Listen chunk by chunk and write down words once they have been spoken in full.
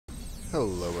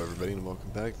Hello everybody and welcome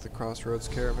back to the Crossroads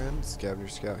Caravan. Scavenger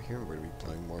Scout here, and we're going to be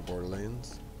playing more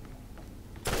Borderlands.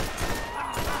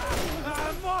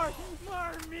 More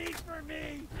meat for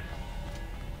me!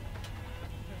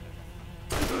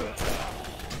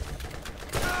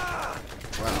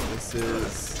 Wow, this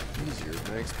is easier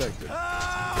than I expected.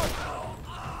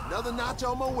 Another notch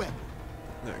on my weapon.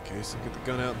 In that case, I'll get the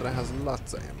gun out that has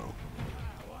lots of ammo.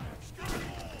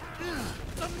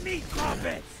 The meat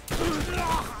carpet!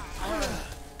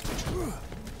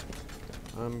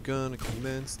 I'm gonna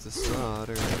commence the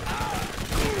slaughter. There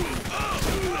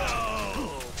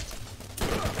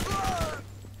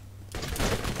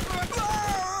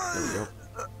we go.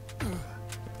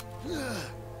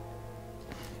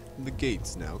 The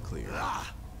gate's now clear.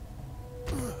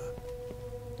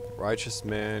 Righteous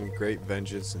man, great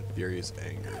vengeance, and furious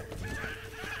anger.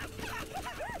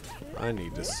 I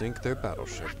need to sink their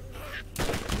battleship.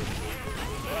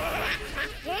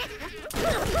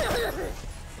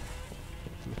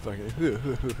 Fucking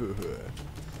oops,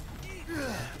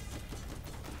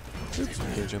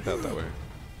 can't jump out that way.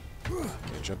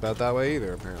 Can't jump out that way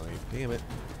either, apparently. Damn it.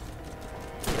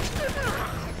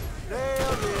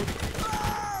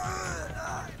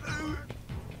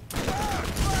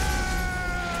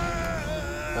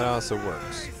 That also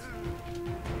works.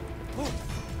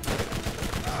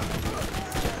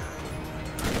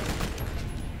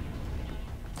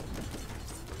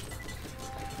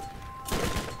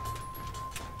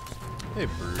 Hey,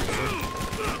 Bruiser.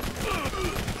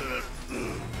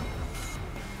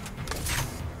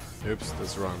 Oops,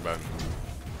 that's the wrong button.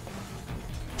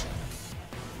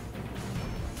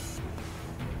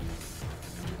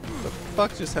 The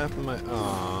fuck just happened to my...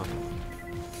 Aww.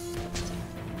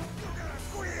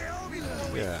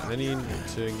 Yeah, I need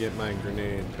to get my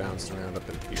grenade bounced around up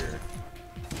in here.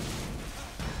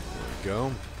 There we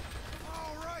go.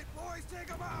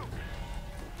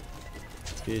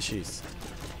 Fishies.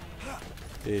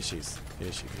 Fishies.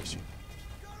 Fishy, fishy.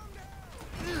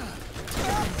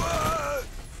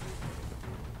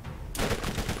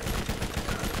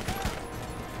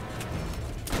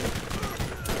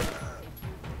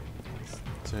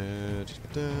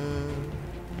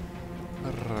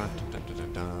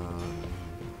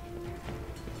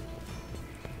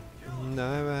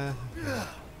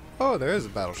 Oh, there is a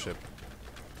battleship.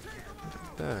 Look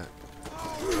at that.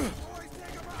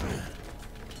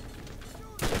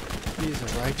 He's a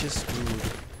righteous dude.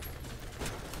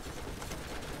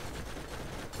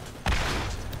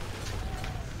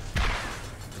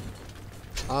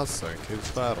 I'll sink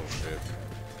his battleship.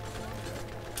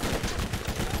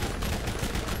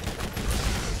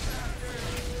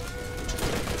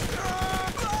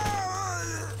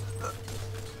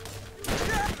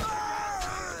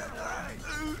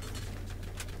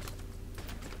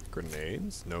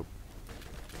 Grenades? Nope.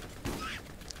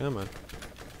 Come on.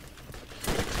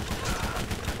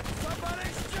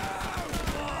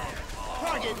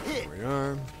 Target hit. Here we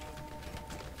are.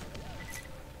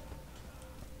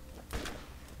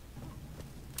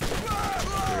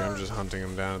 Okay, I'm just hunting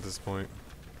him down at this point.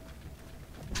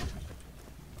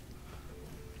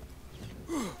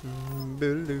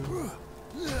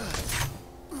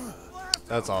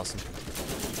 That's awesome.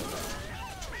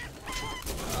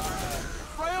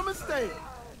 Frail mistake.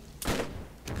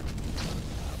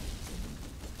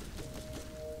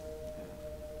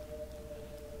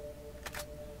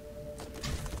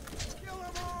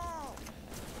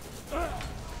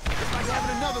 It's like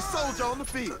having another soldier on the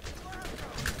field.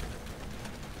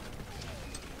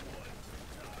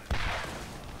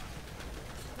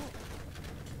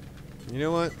 You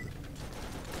know what?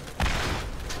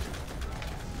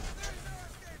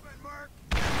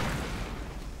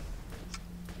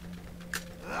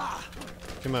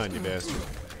 Come on, you bastard.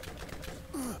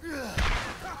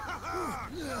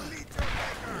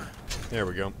 There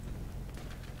we go.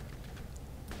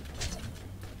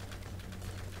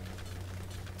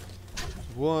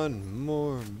 One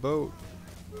more boat.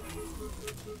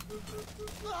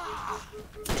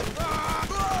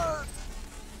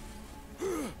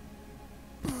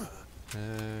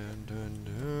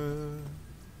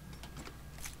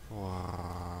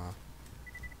 Wow.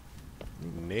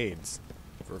 Nades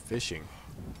for fishing.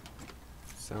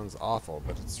 Sounds awful,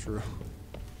 but it's true.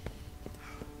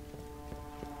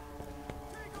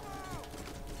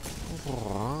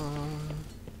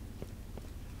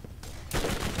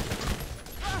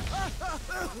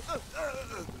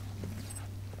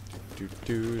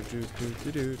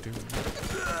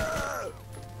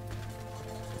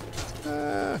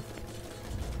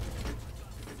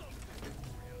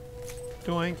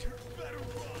 Doink.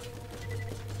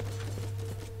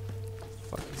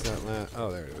 Fuck is that?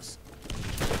 Oh, there it is.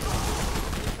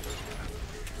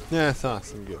 Yeah, I thought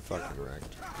so. Get fucking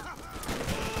wrecked.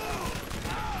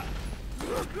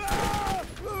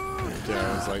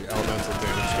 Yeah, it was like elemental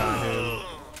damage got him.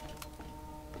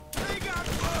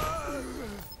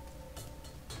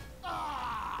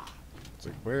 It's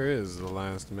like, where is the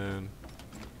last man?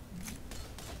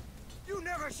 You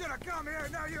never should have come here.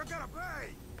 Now you're gonna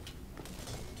pay.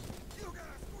 You gotta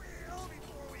squeal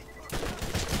before we cook.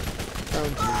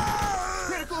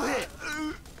 Critical hit.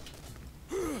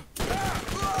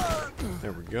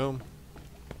 There we go.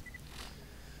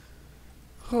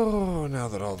 Oh, now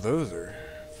that all those are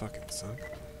fucking sunk.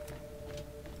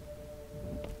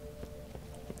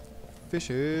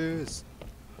 Fishes.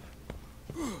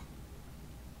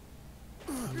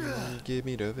 Give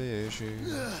me the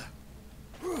fishes.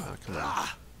 Oh, come on.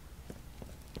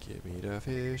 Give me the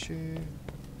fishes.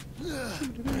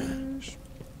 Give me the fish.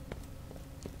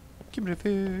 Give me the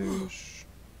fish.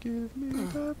 Give me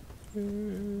the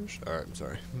fish. Alright, I'm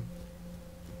sorry.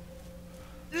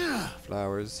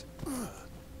 Flowers.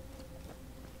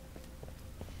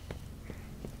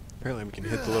 Apparently we can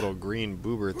hit the little green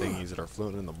boober thingies that are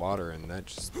floating in the water and that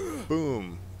just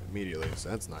boom immediately, so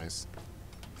that's nice.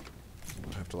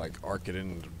 I have to like arc it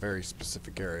in a very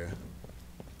specific area.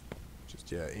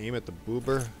 Just yeah, aim at the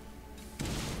boober.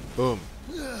 Boom.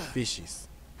 Fishies.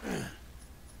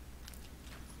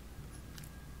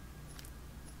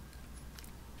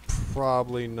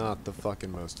 Probably not the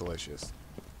fucking most delicious.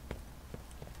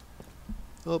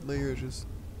 Oh, my ears just.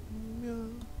 Yeah.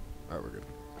 Alright, we're good.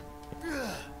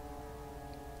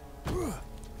 I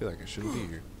feel like I shouldn't be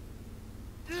here.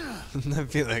 I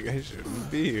feel like I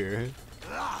shouldn't be here.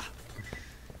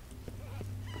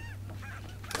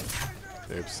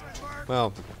 Oops.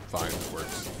 Well, fine, it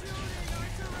works.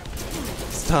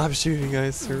 Stop shooting,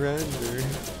 I surrender.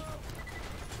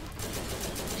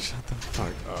 Shut the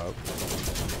fuck up.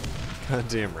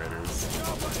 Goddamn raiders.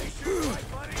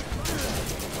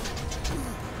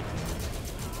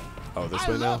 Oh, this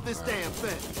way now? This damn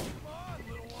thing.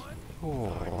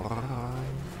 Oh,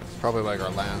 it's probably like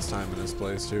our last time in this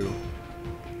place too.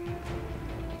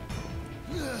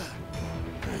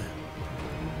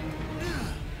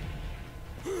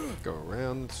 Go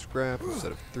around the scrap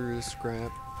instead of through the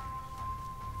scrap.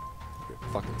 Get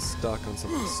fucking stuck on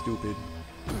something stupid.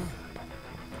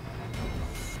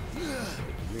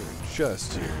 We're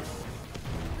just here.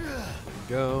 There we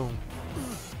go.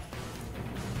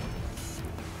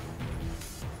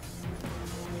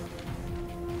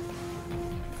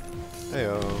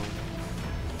 Heyo.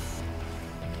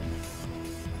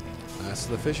 That's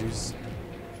the fishies.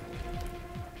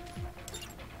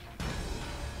 Oh,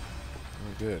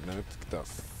 good. Now get the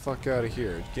fuck out of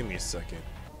here. Give me a second.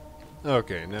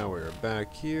 Okay, now we're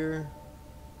back here.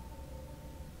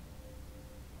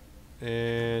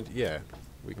 And yeah,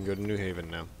 we can go to New Haven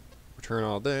now. Return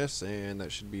all this, and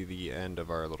that should be the end of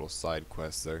our little side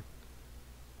quest there.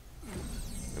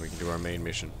 And we can do our main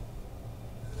mission.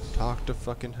 Talk to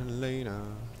fucking Helena.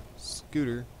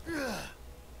 Scooter.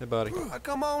 Hey, buddy.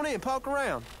 Come on in, poke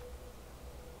around.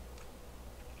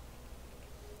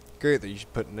 Great that you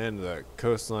should put an end to that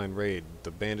coastline raid.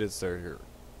 The bandits are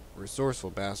resourceful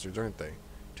bastards, aren't they?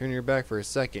 Turn your back for a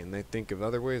second and they think of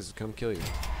other ways to come kill you.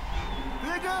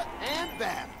 Bigger and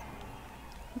better.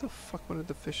 Who the fuck wanted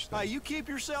the fish then? Hey, you keep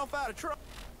yourself out of trouble.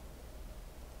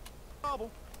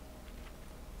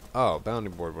 Oh, bounty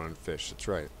board wanted fish. That's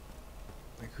right.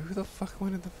 Like, who the fuck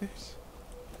wanted the fish?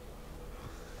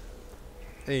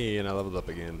 Hey, and I leveled up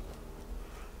again.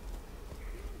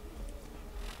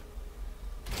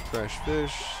 Fresh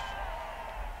fish.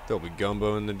 There'll be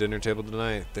gumbo in the dinner table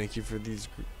tonight. Thank you for these.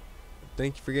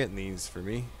 Thank you for getting these for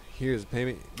me. Here's a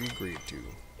payment we agreed to.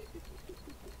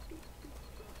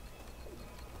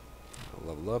 I'll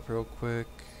level up real quick.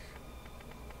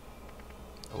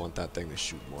 I want that thing to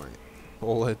shoot more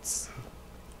bullets.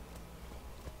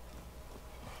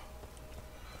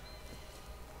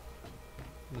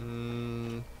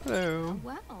 Hello.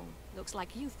 Well, looks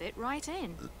like you fit right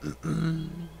in.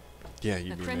 Yeah,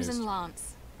 you'd The be Crimson amazed.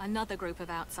 Lance, another group of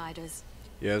outsiders.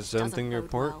 You have something Doesn't to bode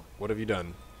report? well. What have you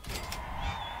done?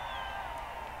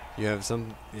 You have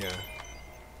some... yeah.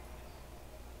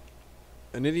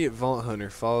 An idiot vault hunter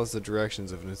follows the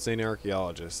directions of an insane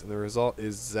archaeologist, and the result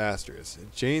is disastrous.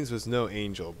 James was no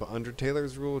angel, but under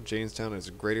Taylor's rule, Jamestown is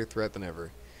a greater threat than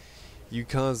ever. You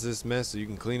caused this mess so you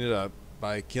can clean it up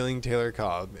by killing Taylor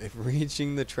Cobb. If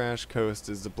reaching the trash coast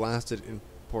is the blasted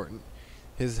important,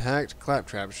 his hacked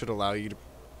claptrap should allow you to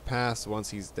pass once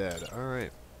he's dead.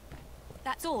 Alright.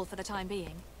 That's all for the time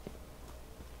being.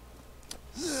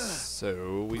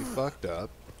 So, we fucked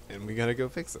up, and we gotta go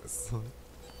fix this.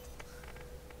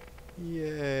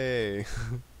 Yay.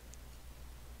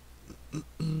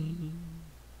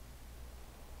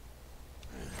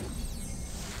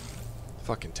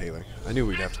 Fucking Taylor. I knew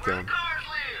we'd have to kill him. Cars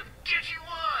live. Get you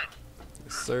one.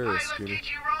 Yes, sir, Let's Scooter. get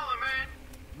you rolling, man.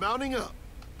 Mounting up.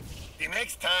 The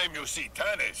next time you see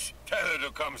Tannis, tell her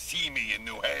to come see me in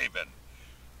New Haven.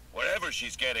 Wherever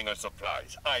she's getting her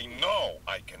supplies, I know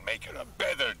I can make her a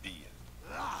better deal.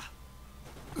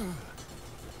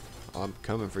 I'm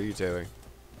coming for you, Taylor.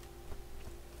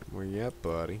 Where you at,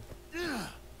 buddy?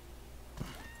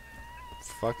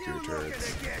 Fuck your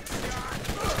turrets.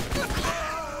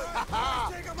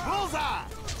 Bullseye!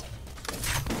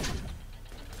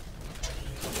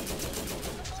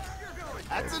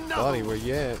 That's enough. Buddy, where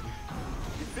you at?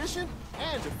 Efficient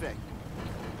and effective.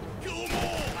 Kill 'em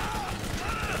all!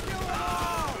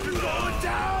 You're going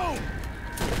down!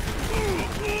 He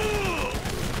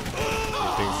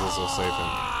thinks this will save him.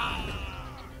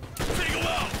 Take 'em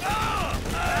out!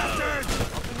 Bastards!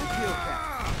 Up in the kill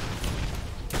cap.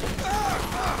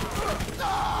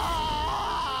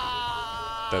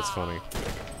 That's funny.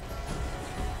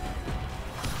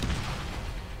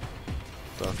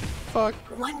 The fuck?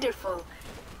 Wonderful.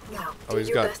 Now, Oh, do he's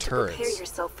your got best to prepare turrets.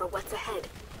 yourself for what's ahead.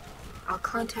 I'll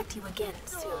contact you again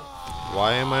soon.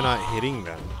 Why am I not hitting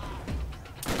them?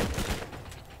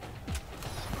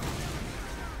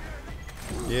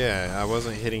 Yeah, I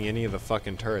wasn't hitting any of the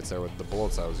fucking turrets there with the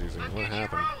bullets I was using. What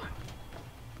happened?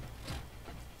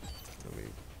 Let me...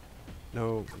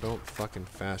 No, don't fucking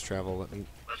fast travel. Let me...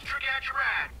 Let's trick out your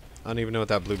ride. I don't even know what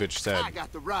that blue bitch said. I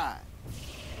got the ride.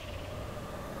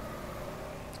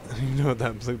 I don't even know what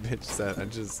that blue bitch said.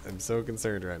 I'm so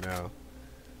concerned right now.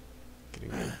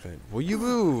 Getting fit. Will you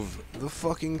move the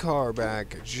fucking car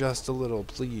back just a little,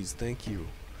 please? Thank you.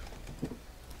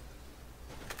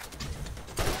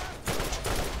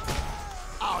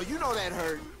 Oh, you know that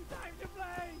hurt. Time to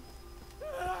play.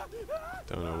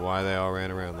 Don't know why they all ran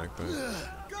around like that.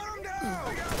 Got him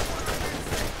down.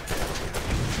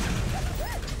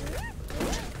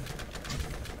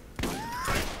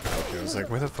 Okay, I was like,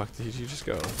 where the fuck did you just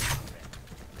go?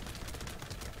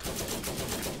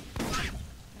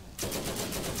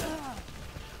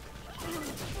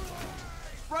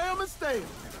 Spray 'em and stay 'em.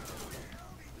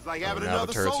 It's like having Now the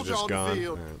another turrets are soldier just on gone. the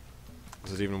field. Alright.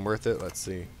 Is it even worth it? Let's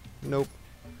see. Nope.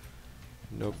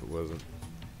 Nope, it wasn't.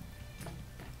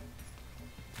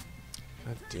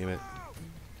 God damn it.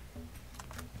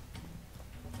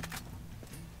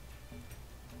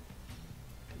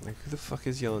 Like, who the fuck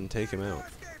is yelling, take him out?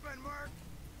 Escaping, Mark.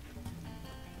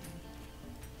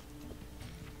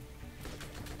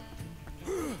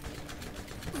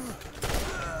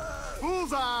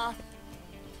 Bullseye!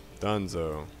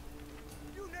 Dunzo.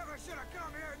 You never should have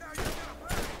come here. Now you're gonna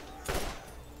pay.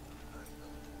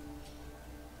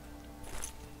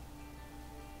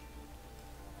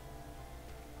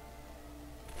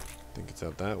 Think it's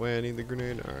out that way. I need the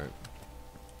grenade. Alright.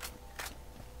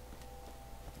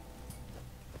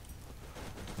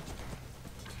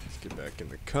 Let's get back in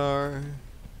the car.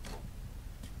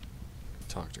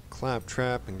 Talk to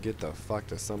Claptrap and get the fuck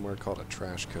to somewhere called a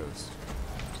trash coast.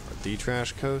 Or the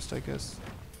trash coast, I guess.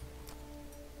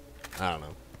 I don't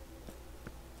know.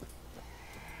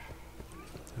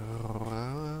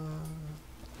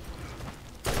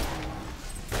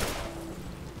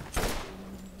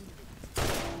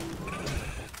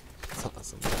 That's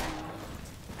awesome.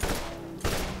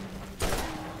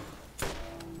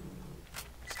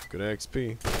 Good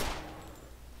XP.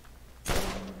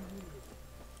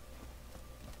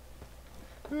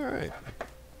 Alright.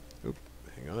 Oop,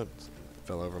 hang on.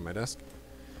 Fell over my desk.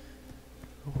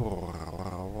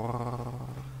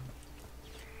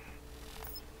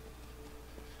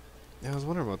 Yeah, I was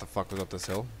wondering what the fuck was up this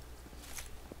hill.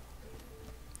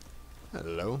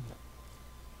 Hello.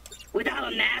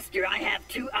 Without a master, I have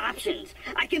two options.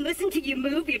 I can listen to you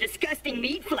move your disgusting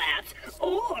meat flaps,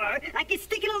 or I can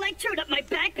stick an electrode up my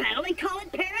back panel and call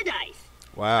it paradise.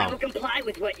 I Wow. will comply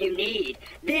with what you need.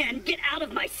 Then get out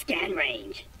of my scan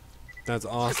range. That's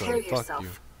awesome. Prepare Fuck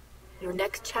yourself. you. Your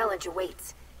next challenge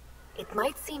awaits. It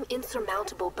might seem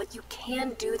insurmountable, but you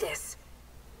can do this.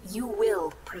 You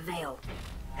will prevail.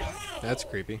 That's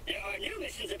creepy. There are new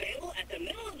missions available at the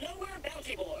Middle of Nowhere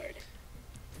bounty board.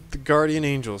 The guardian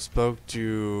angel spoke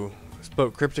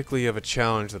cryptically of a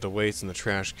challenge that awaits in the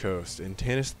trash coast, and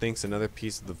Tannis thinks another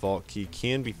piece of the vault key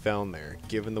can be found there.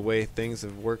 Given the way things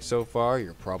have worked so far,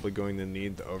 you're probably going to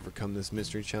need to overcome this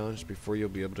mystery challenge before you'll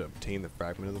be able to obtain the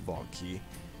fragment of the vault key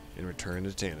and return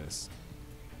to Tannis.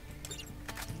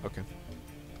 Okay.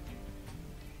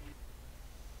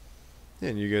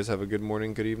 And you guys have a good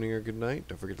morning, good evening, or good night.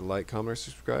 Don't forget to like, comment, or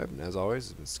subscribe. And as always,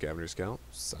 it's been Scavenger Scout,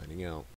 signing out.